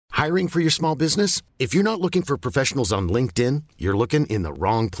Hiring for your small business? If you're not looking for professionals on LinkedIn, you're looking in the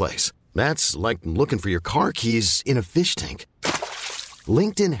wrong place. That's like looking for your car keys in a fish tank.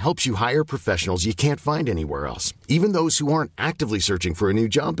 LinkedIn helps you hire professionals you can't find anywhere else, even those who aren't actively searching for a new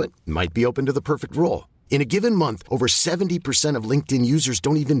job but might be open to the perfect role. In a given month, over 70% of LinkedIn users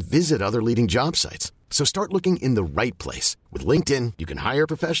don't even visit other leading job sites. So start looking in the right place. With LinkedIn, you can hire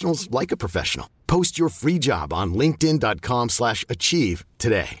professionals like a professional. Post your free job on linkedin.com/achieve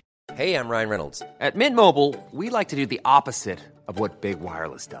today. Hey, I'm Ryan Reynolds. At Mint Mobile, we like to do the opposite of what Big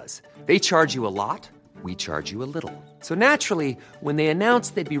Wireless does. They charge you a lot, we charge you a little. So naturally, when they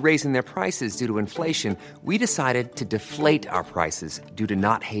announced they'd be raising their prices due to inflation, we decided to deflate our prices due to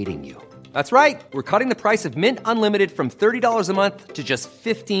not hating you. That's right. We're cutting the price of Mint Unlimited from $30 a month to just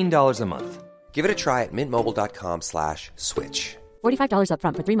 $15 a month. Give it a try at mintmobile.com/switch. $45 up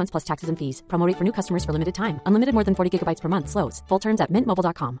front for 3 months plus taxes and fees. Promo rate for new customers for limited time. Unlimited more than 40 gigabytes per month. Slows full terms at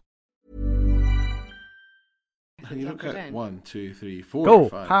mintmobile.com. You look at 1, 2, 3, 4, Go.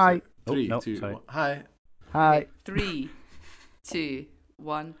 5, Hi. 6, 3, Oh, no, 2, sorry. 1. Hi. Hi. 3, 2,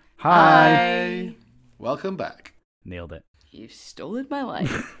 1. Hi. Welcome back. Nailed it. You've stolen my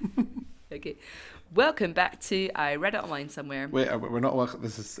life. Okay. Welcome back to I Read It Online Somewhere. Wait, we're not welcome.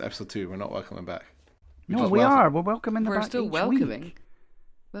 This is episode 2. We're not welcoming back. No, we are. We're welcoming the We're back still each welcoming. week.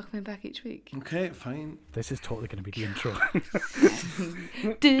 Welcoming back each week. Okay, fine. This is totally going to be the intro.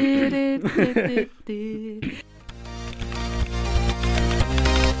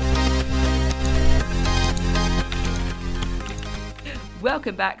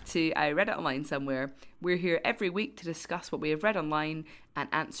 Welcome back to I Read It Online Somewhere. We're here every week to discuss what we have read online and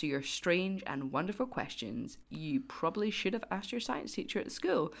answer your strange and wonderful questions you probably should have asked your science teacher at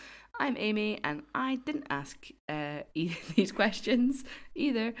school. I'm Amy and I didn't ask these questions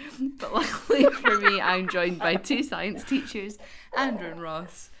either, but luckily for me I'm joined by two science teachers, Andrew and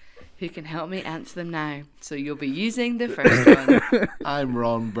Ross, who can help me answer them now. So you'll be using the first one. I'm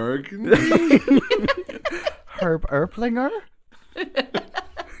Ron Burgundy. Herb Erplinger?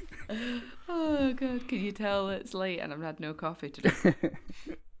 Oh god, can you tell it's late and I've had no coffee today?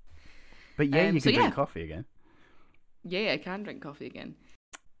 But yeah, you so can drink yeah. coffee again. Yeah, I can drink coffee again.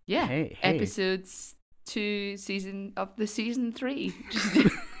 Yeah, Hey. episodes 2 season 3.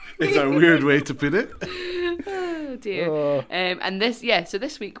 It's a weird way to put it. Oh dear. And so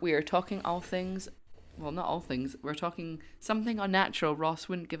this week we are talking all things. Well, not all things. We're talking something unnatural. Ross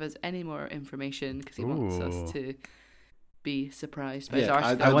wouldn't give us any more information because he wants us to be surprised by his Yeah,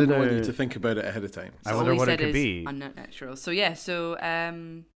 I arse. didn't want you to think about it ahead of time. I wonder what it could is be. unnatural. So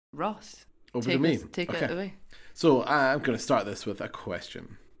Ross, Over to me. Take Okay. it away. So I'm going to start this with a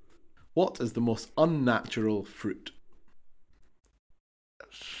question. What is the most unnatural fruit?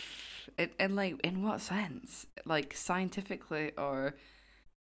 In what sense? Like scientifically, or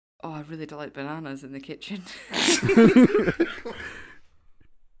I really don't like bananas in the kitchen.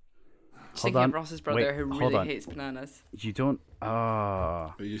 Just thinking of Ross's brother who really hates bananas. You don't.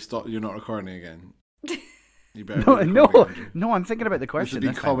 You're not recording again. You better No. I'm thinking about the question. This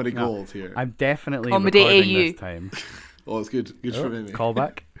would be this comedy time. gold here. I'm definitely Comedy recording AU. this time. Oh, it's good. Good for me.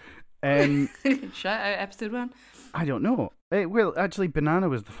 Callback. Shout out episode 1. I don't know. Well, actually, banana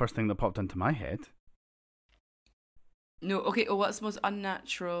was the first thing that popped into my head. No, okay. Well, what's the most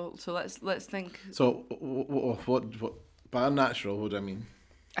unnatural? So let's think. So what by unnatural? What do I mean?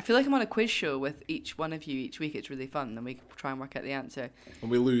 I feel like I'm on a quiz show with each one of you each week. It's really fun, and we try and work out the answer.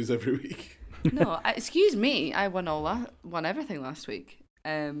 And we lose every week. No, excuse me. I won everything last week.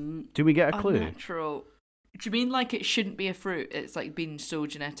 Do we get a clue? Unnatural. Do you mean like it shouldn't be a fruit? It's like been so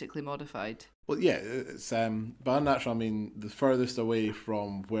genetically modified. Well, yeah, it's by unnatural I mean the furthest away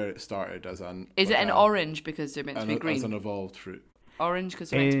from where it started as an. Is it an orange because they're meant to be green? As an evolved fruit. Orange because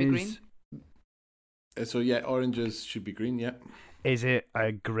they're meant to be green. So yeah, oranges should be green. Yeah. Is it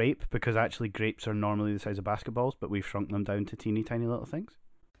a grape because actually grapes are normally the size of basketballs, but we've shrunk them down to teeny tiny little things?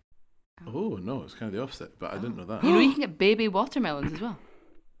 Oh no, it's kind of the opposite, but I didn't know that. You know you can get baby watermelons as well.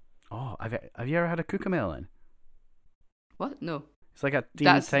 Oh, have you ever had a cucamelon? What? No. It's like a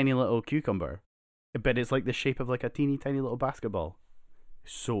tiny little cucumber, but it's like the shape of like a teeny tiny little basketball.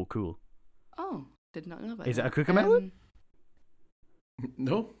 So cool. Oh, did not know about Is that. it a cucamelon?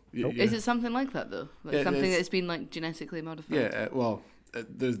 No. Nope. Is it something like that though? Like Yeah, something that's been like genetically modified? Yeah.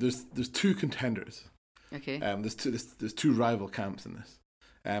 There's two contenders. Okay. There's two rival camps in this.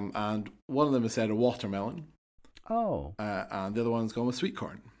 And one of them has said a watermelon. Oh. And the other one's gone with sweet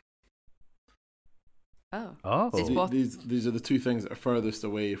corn. Oh. Oh. These are the two things that are furthest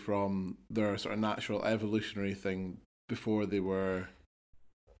away from their sort of natural evolutionary thing before they were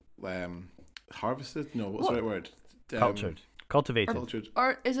harvested. No, what's the right word? Cultured. Cultivated. Cultured.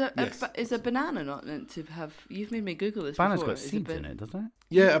 Or is Yes. is a banana not meant to have? You've made me Google this. Banana's before. got Is seeds ban- in it, doesn't it?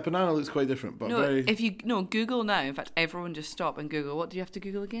 Yeah, a banana looks quite different, but No, very. if you Google now. In fact, everyone just stop and Google. What do you have to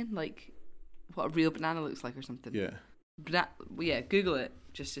Google again? Like what a real banana looks like or something. Yeah. Google it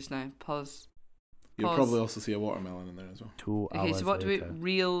just now. Pause. You'll Pause. probably also see a watermelon in there as well. 2 Okay, hours so what later. do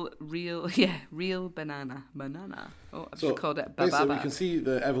we real banana. Oh, I've So just called it basically, we bababa. can see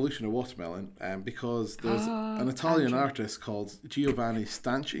the evolution of watermelon because there's an Italian Andrew. artist called Giovanni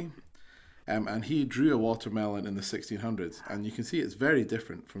Stanchi, and he drew a watermelon in the 1600s, and you can see it's very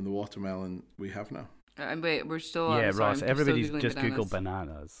different from the watermelon we have now. And wait, we're still on. Yeah, sorry, Ross, I'm everybody's still Googling just bananas. Googled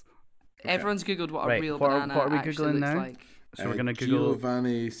bananas. Everyone's Googled what a Right, real what banana are we actually Googling looks now? like. So we're going to Google...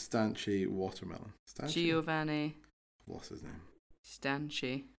 Giovanni Stanchi watermelon. Stanchi? Giovanni What's his name?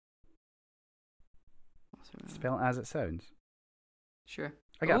 Stanchi. Spell it as it sounds. Sure.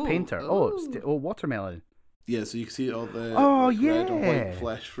 I got Ooh, a painter. ooh. Watermelon. Yeah, so you can see all the Oh, red and yeah. white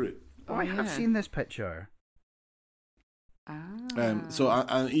flesh fruit. Oh, I have yeah. seen this picture. Ah.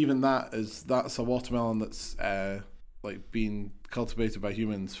 And even that's a watermelon that's like been cultivated by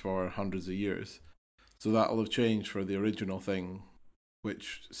humans for hundreds of years. So that'll have changed for the original thing,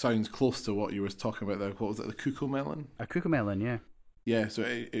 which sounds close to what you were talking about there. What was it, the cuckoo melon? A cucamelon, yeah. Yeah, so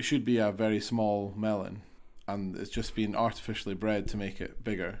it should be a very small melon, and it's just been artificially bred to make it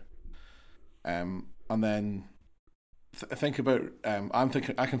bigger. And then think about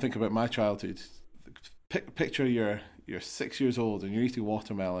I can think about my childhood. Picture you're 6 years old and you're eating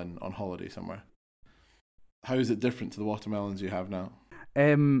watermelon on holiday somewhere. How is it different to the watermelons you have now?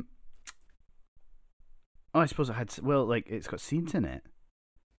 I suppose it had... Well, like, it's got seeds in it.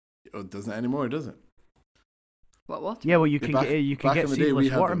 Oh, it doesn't anymore, does it? What? Yeah, well, you Yeah, can back- get back in the day, we seedless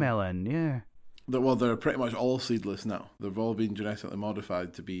had them. watermelon, yeah. Well, they're pretty much all seedless now. They've all been genetically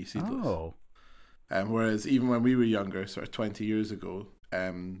modified to be seedless. Oh. Whereas even when we were younger, sort of 20 years ago,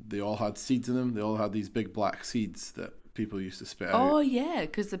 they all had seeds in them. They all had these big black seeds that people used to spit Oh out. yeah,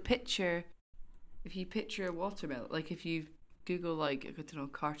 because the picture. If you picture a watermelon, like if you Google like I don't know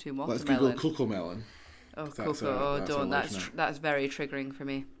cartoon Let's watermelon. Google cocoa melon. Oh, That's cocoa! a- Oh, that's don't. a That's worse now. that's very triggering for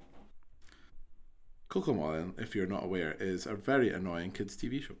me. Cocoa Melon, if you're not aware, is a very annoying kids'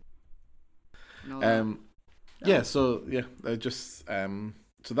 TV show. No. Yeah, so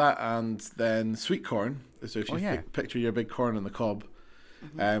so that, and then sweet corn. So if you picture your big corn on the cob,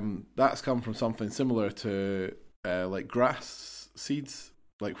 that's come from something similar to like grass seeds,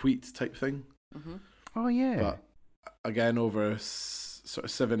 like wheat type thing. Oh, yeah. But again, over sort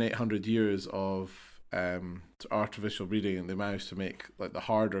of 700-800 years of artificial breeding, they managed to make like the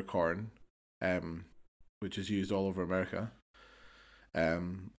harder corn, which is used all over America.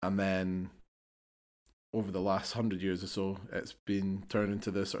 And then over the last 100 years or so, it's been turned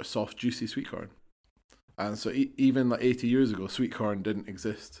into the sort of soft, juicy sweet corn. And so even like 80 years ago, sweet corn didn't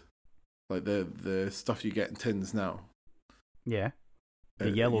exist. Like the stuff you get in tins now. Yeah. The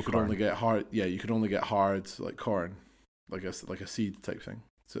yellow you could corn. only get hard. Yeah, you could only get hard like corn, like a seed type thing.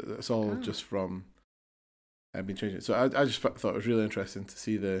 So it's all just from been changing. So I just thought it was really interesting to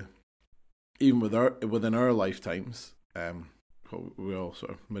see even within our lifetimes, we're all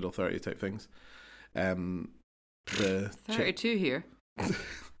sort of middle 30 type things. The 32 here.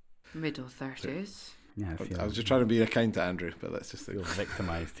 Middle 30s. Yeah, I was just trying to be kind to Andrew, but that's just feel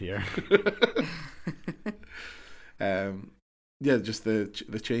victimized here. Yeah, just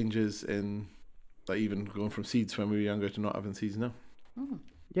the changes in like even going from seeds when we were younger to not having seeds now.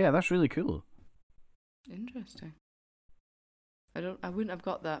 Yeah, that's really cool. Interesting. I wouldn't have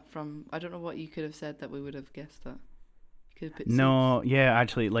got that from. I don't know what you could have said that we would have guessed that. You could have put No, yeah,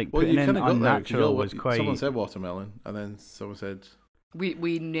 actually, like Well, putting you in kind of got there. 'Cause unnatural was quite. Someone said watermelon, and then someone said.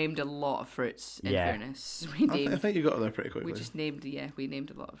 We named a lot of fruits. In Yeah. fairness, we I think you got there pretty we quickly. just named we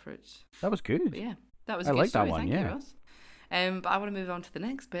named a lot of fruits. That was good. But yeah, that was. I a good like that story. one, Thank yeah. you, Ross. But I want to move on to the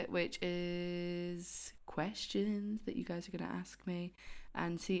next bit, which is questions that you guys are going to ask me,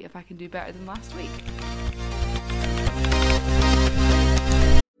 and see if I can do better than last week.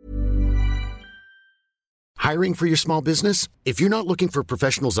 Hiring for your small business? If you're not looking for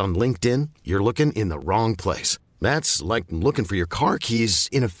professionals on LinkedIn, you're looking in the wrong place. That's like looking for your car keys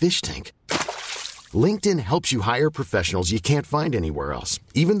in a fish tank. LinkedIn helps you hire professionals you can't find anywhere else,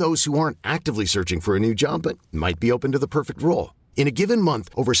 even those who aren't actively searching for a new job but might be open to the perfect role. In a given month,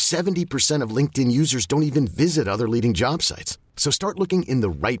 over 70% of LinkedIn users don't even visit other leading job sites. So start looking in the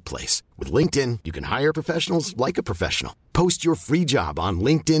right place. With LinkedIn, you can hire professionals like a professional. Post your free job on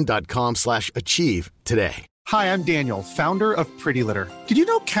linkedin.com/achieve today. Hi, I'm Daniel, founder of Pretty Litter. Did you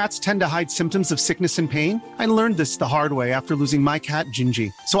know cats tend to hide symptoms of sickness and pain? I learned this the hard way after losing my cat,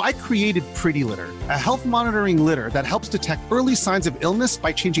 Gingy. So I created Pretty Litter, a health monitoring litter that helps detect early signs of illness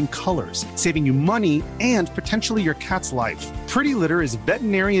by changing colors, saving you money and potentially your cat's life. Pretty Litter is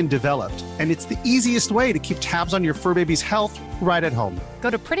veterinarian developed, and it's the easiest way to keep tabs on your fur baby's health right at home. Go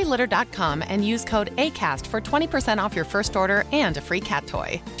to prettylitter.com and use code ACAST for 20% off your first order and a free cat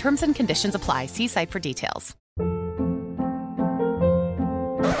toy. Terms and conditions apply. See site for details.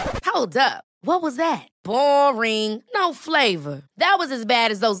 Hold up. What was that? Boring. No flavor. That was as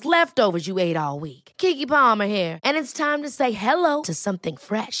bad as those leftovers you ate all week. Keke Palmer here, and it's time to say hello to something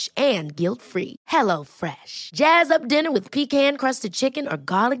fresh and guilt-free. Hello Fresh. Jazz up dinner with pecan-crusted chicken or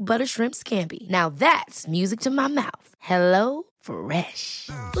garlic butter shrimp scampi. Now that's music to my mouth. Hello Fresh.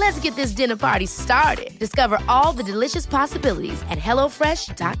 Let's get this dinner party started. Discover all the delicious possibilities at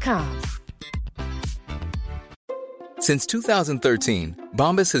hellofresh.com. Since 2013,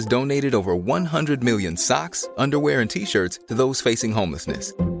 Bombas has donated over 100 million socks, underwear, and T-shirts to those facing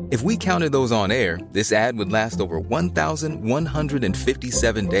homelessness. If we counted those on air, this ad would last over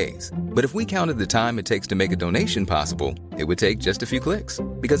 1,157 days. But if we counted the time it takes to make a donation possible, it would take just a few clicks.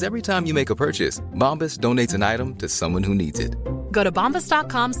 Because every time you make a purchase, Bombas donates an item to someone who needs it. Go to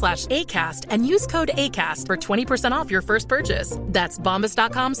bombas.com/ACAST and use code ACAST for 20% off your first purchase. That's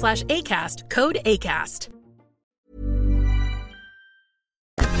bombas.com/ACAST, code ACAST.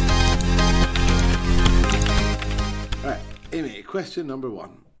 Right, Amy, question number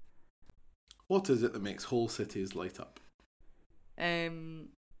 1. What is it that makes whole cities light up? A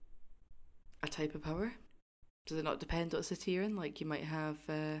type of power. Does it not depend what city you're in? Like you might have.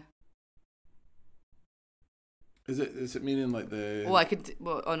 Is it meaning like the? Well, I could.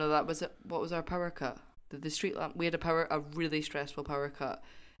 Well, oh no, that was it. What was our power cut? The street lamp. We had a really stressful power cut.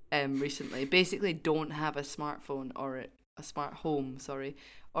 Recently, basically, don't have a smartphone or a smart home. Sorry,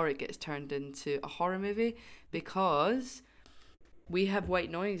 or it gets turned into a horror movie because we have white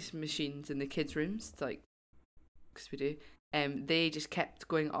noise machines in the kids' rooms, like, because we do. They just kept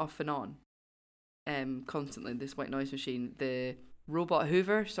going off and on, constantly. This white noise machine, the robot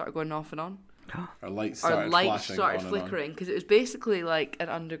Hoover started going off and on. Our lights started flickering because it was basically like an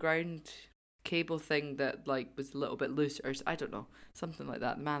underground cable thing that like was a little bit loose, or I don't know, something like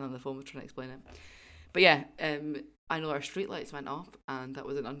that. The man on the phone was trying to explain it. But yeah, I know our street lights went off, and that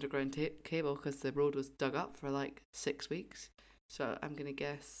was an underground cable because the road was dug up for like 6 weeks. So I'm gonna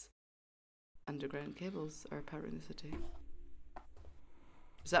guess underground cables are powering the city.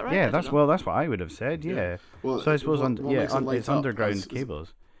 Is that right? Yeah, that's what I would have said. Yeah. Well, so I suppose it's underground up?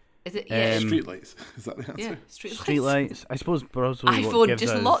 cables. Is it? Yeah. Street lights. Is that the answer? Yeah, street lights. I suppose probably iPhone. What gives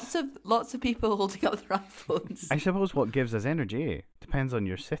just us, lots of people holding up their iPhones. I suppose what gives us energy depends on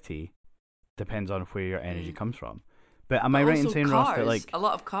your city, depends on where your energy comes from. But am I right in saying, cars, Ross, that like a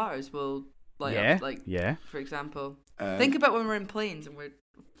lot of cars will light up? Like, for example, think about when we're in planes and we're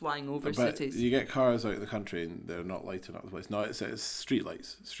flying over cities. You get cars out of the country and they're not lighting up the place. No, it's street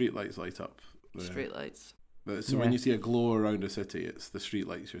lights. Street lights light up. Street lights. So when you see a glow around a city, it's the street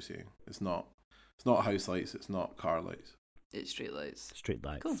lights you're seeing. It's not house lights. It's not car lights. It's street lights. Street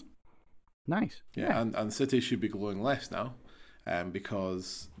lights. Cool. Nice. Yeah. And cities should be glowing less now,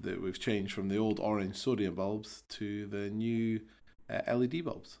 because we've changed from the old orange sodium bulbs to the new LED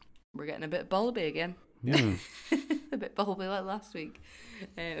bulbs. We're getting a bit bulby again. Yeah. A bit bulby like last week.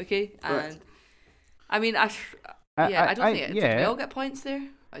 Okay. And right. I mean, I don't think did we all get points there?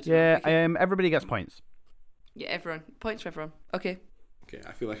 Everybody gets points. Yeah, everyone. Points for everyone. Okay. Okay,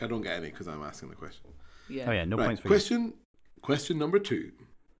 I feel like I don't get any because I'm asking the question. Yeah. Oh yeah, no points for you. Question number 2.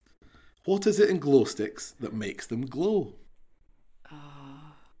 What is it in glow sticks that makes them glow?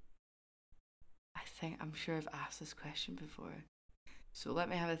 I'm sure I've asked this question before. So let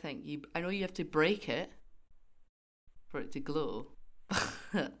me have a think. I know you have to break it for it to glow.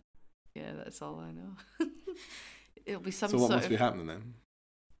 Yeah, that's all I know. It'll be some sort of... So what must of be happening then?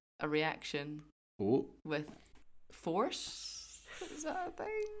 A reaction with force? Is that a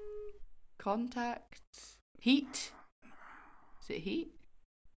thing? Contact? Heat? Is it heat?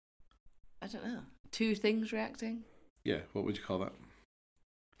 I don't know. 2 things reacting? Yeah, what would you call that?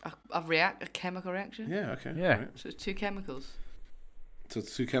 A chemical reaction? Yeah, okay. Yeah. Right. So it's 2 chemicals. So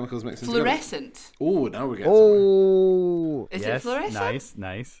it's 2 chemicals mixing Fluorescent. Together. Oh, now we're getting somewhere. Is it fluorescent?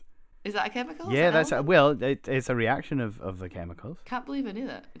 Nice. Is that a chemical? Yeah, it's a reaction of the chemicals. Can't believe I knew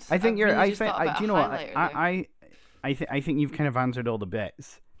that. I think you're. Really do you know what? I think you've kind of answered all the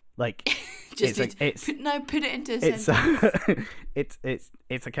bits. Like, put it into a sentence.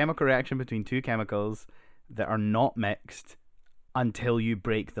 It's a chemical reaction between 2 chemicals that are not mixed until you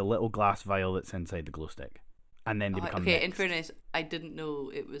break the little glass vial that's inside the glow stick. and then they become okay, mixed. in fairness, I didn't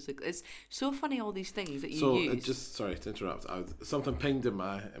know it was. It's so funny, all these things that you So use. it just sorry to interrupt. Something pinged in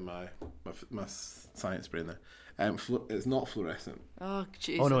my science brain there. It's not fluorescent. Oh,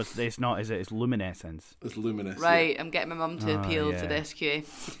 Jesus. Oh no, it's not. Is it? It's luminescence. It's luminous. Right, I'm getting my mum to appeal to yeah. the SQA.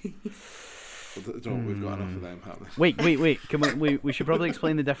 We've got enough of them happening. Wait. Can we should probably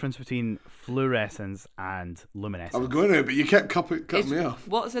explain the difference between fluorescence and luminescence. I was going to, but you kept cutting me off.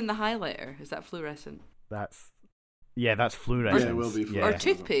 What's in the highlighter? Is that fluorescent? That's fluorescence. Yeah, it will be Or fluorescent.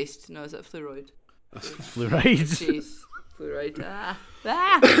 toothpaste? No, is that fluoride? Fluoride. Jeez. Fluoride.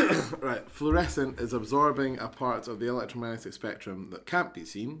 Right, fluorescent is absorbing a part of the electromagnetic spectrum that can't be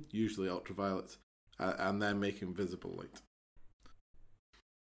seen, usually ultraviolet, and then making visible light.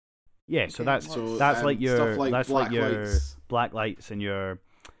 Yeah, so Okay. that's like stuff your like black lights. black lights and your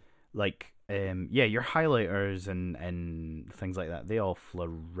like your highlighters and things like that. They all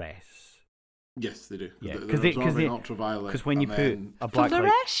fluoresce. Yes, they do. Yeah, They're because absorbing ultraviolet. because when you and put then- a black light,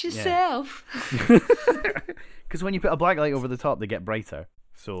 Fluoresce yourself. because when you put a black light over the top, they get brighter.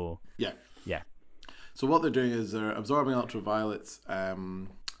 So yeah. yeah, So what they're doing is they're absorbing ultraviolet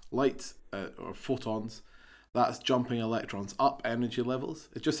light or photons. That's jumping electrons up energy levels.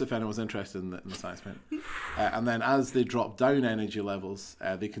 It's just if anyone's interested in the science bit. And then as they drop down energy levels,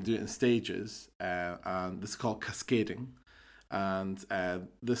 they can do it in stages, and this is called cascading. And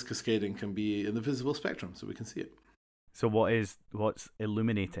this cascading can be in the visible spectrum, so we can see it. So what's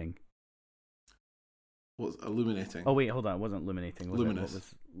illuminating? What's illuminating? Oh wait, hold on. It wasn't illuminating. Was Luminous. It?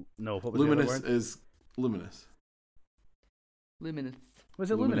 What was Luminous the other word? is luminous. Luminous. Was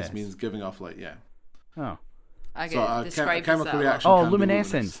it luminous? Means giving off light, yeah. Oh. I get So a described chemical as that. reaction- Oh, can be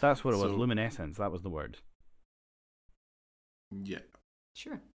luminescence. luminous. That's what it was. So- Luminescence. That was the word. Yeah.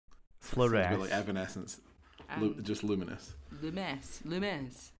 Sure. Sounds a bit Fluoresce. like evanescence. Just luminous.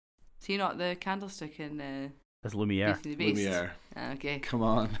 Lumes. See, not the candlestick in That's Lumiere. Beauty and the Beast? Lumiere. Ah, okay. Come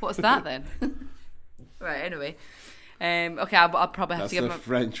on. What's that then? Right. Anyway. Okay. I'll probably have That's to give. the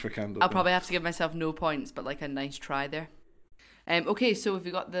French for candle. I'll probably have to give myself no points, but like a nice try there. Okay. So have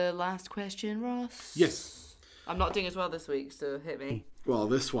you got the last question, Ross? Yes. I'm not doing as well this week, so hit me. Well,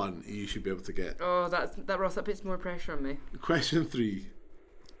 this one you should be able to get. Oh, that Ross. That puts more pressure on me. Question 3.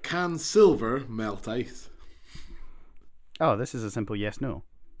 Can silver melt ice? Oh, this is a simple yes/no.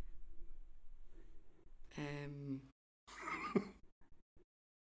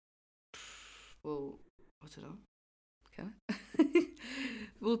 Well, what's it on? Can I?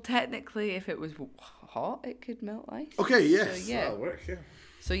 Well, technically, if it was hot, it could melt ice. Okay, yes. So, yeah. That'll work, yeah.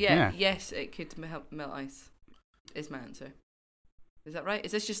 So Yeah. yes, it could melt ice. Is my answer. Is that right?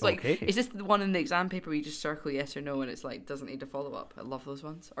 Is this just like? Okay. Is this the one in the exam paper where you just circle yes or no and it's like doesn't need a follow up? I love those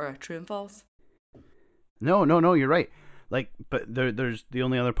ones. Or a true and false. No, you're right. Like, but there's the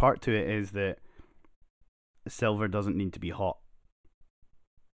only other part to it is that silver doesn't need to be hot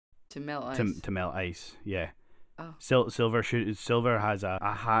To melt ice. to melt ice. Yeah. Oh. Silver has a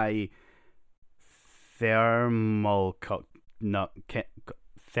high thermal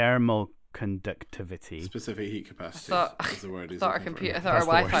conductivity. Specific heat capacity I is the word. I thought our looking for.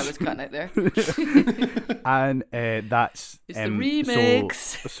 Wi-Fi That's the was cutting out there. And that's It's the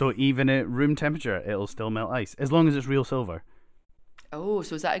remix. So even at room temperature, it'll still melt ice as long as it's real silver. Oh,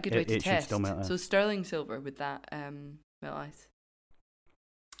 so is that a good way to It should test? still melt ice. So sterling silver, would that melt ice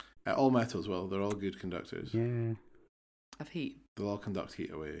All metals will. They're all good conductors. Yeah. of heat? They'll all conduct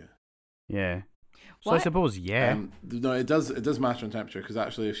heat away. Yeah. So What? I suppose No, it does matter in temperature because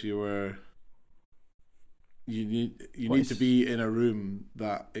actually, if you were, you need to be in a room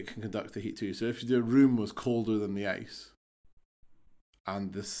that it can conduct the heat to. So if the room was colder than the ice,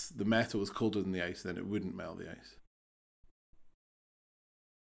 and the metal was colder than the ice, then it wouldn't melt the ice.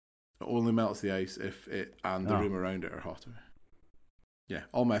 It only melts the ice if it and the room around it are hotter. Yeah,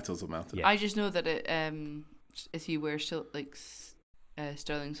 all metals will melt it. Yeah. I just know that it if you wear sterling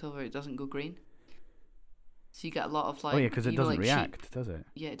silver, it doesn't go green. So you get a lot of like. Oh yeah, because it doesn't like react, cheap, does it?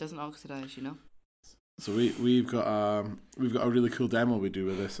 Yeah, it doesn't oxidize. You know. So we've got a really cool demo we do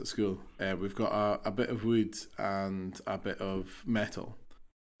with this at school. We've got a bit of wood and a bit of metal,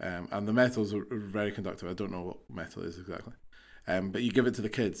 and the metals are very conductive. I don't know what metal is exactly, but you give it to the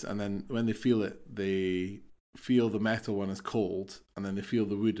kids, and then when they feel it, they feel the metal one is cold, and then they feel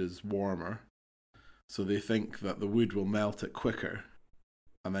the wood is warmer. So they think that the wood will melt it quicker,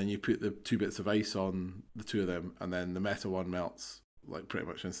 and then you put the 2 bits of ice on the 2 of them, and then the metal one melts like pretty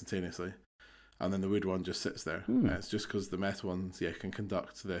much instantaneously. And then the wood one just sits there. It's just because the metal ones, can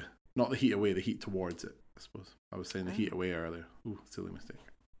conduct not the heat away, the heat towards it, I suppose. I was saying the heat away earlier. Ooh, silly mistake.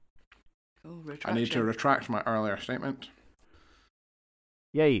 Oh, I retraction. need to retract my earlier statement.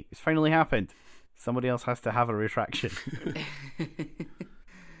 Yay! It's finally happened. Somebody else has to have a retraction.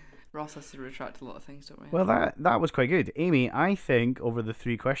 Ross has to retract a lot of things, don't we? Well, that was quite good. Amy, I think over the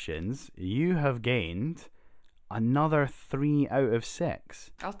 3 questions, you have gained another 3 out of 6.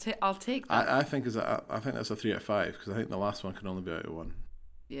 I'll take that. I think that's a 3 out of 5 because I think the last one can only be out of 1.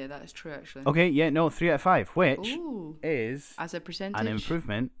 Yeah, that is true, actually. Okay, yeah, no, 3 out of 5, which Ooh. is As a percentage? an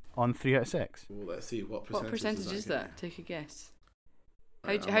improvement on 3 out of 6. Well, let's see what What percentage is that? Take a guess.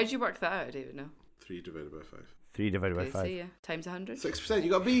 How'd you work that out, David? No. 3 divided by 5. 3 divided by Okay, 5. see ya. Times 100. 6%. You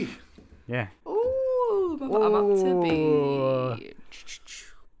got a B. Yeah. Ooh, I'm up to B.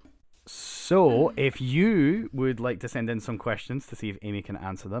 So, if you would like to send in some questions to see if Amy can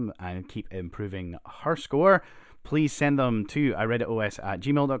answer them and keep improving her score, please send them to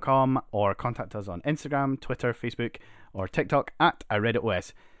iRedditOS@gmail.com or contact us on Instagram, Twitter, Facebook, or TikTok at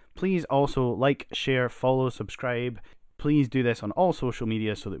iRedditOS. Please also like, share, follow, subscribe. Please do this on all social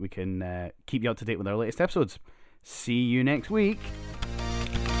media so that we can keep you up to date with our latest episodes. See you next week.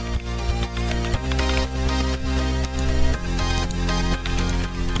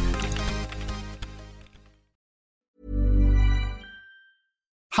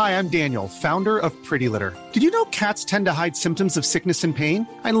 Hi, I'm Daniel, founder of Pretty Litter. Did you know cats tend to hide symptoms of sickness and pain?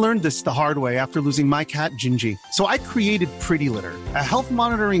 I learned this the hard way after losing my cat, Gingy. So I created Pretty Litter, a health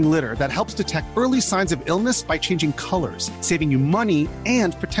monitoring litter that helps detect early signs of illness by changing colors, saving you money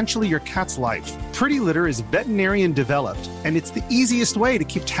and potentially your cat's life. Pretty Litter is veterinarian developed, and it's the easiest way to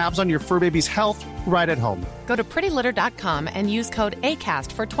keep tabs on your fur baby's health right at home. Go to prettylitter.com and use code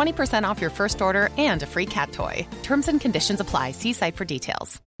ACAST for 20% off your first order and a free cat toy. Terms and conditions apply. See site for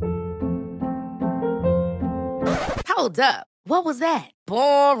details. Hold up. What was that?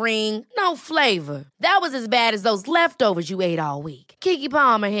 Boring. No flavor. That was as bad as those leftovers you ate all week. Keke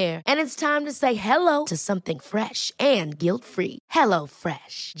Palmer here, and it's time to say hello to something fresh and guilt-free. Hello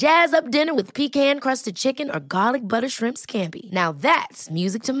Fresh. Jazz up dinner with pecan-crusted chicken or garlic butter shrimp scampi. Now that's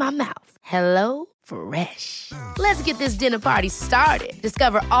music to my mouth. Hello Fresh. Let's get this dinner party started.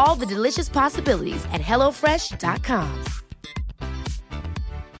 Discover all the delicious possibilities at hellofresh.com.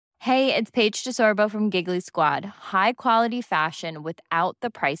 Hey, it's Paige DeSorbo from Giggly Squad. High quality fashion without the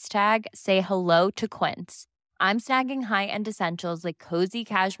price tag. Say hello to Quince. I'm snagging high-end essentials like cozy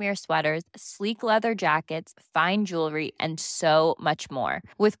cashmere sweaters, sleek leather jackets, fine jewelry, and so much more.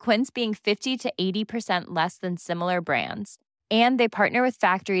 With Quince being 50 to 80% less than similar brands. And they partner with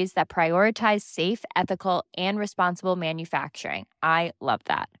factories that prioritize safe, ethical, and responsible manufacturing. I love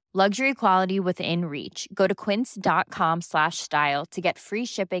that. Luxury quality within reach. Go to quince.com/style to get free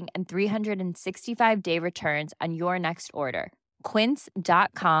shipping and 365-day returns on your next order.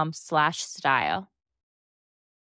 Quince.com/style.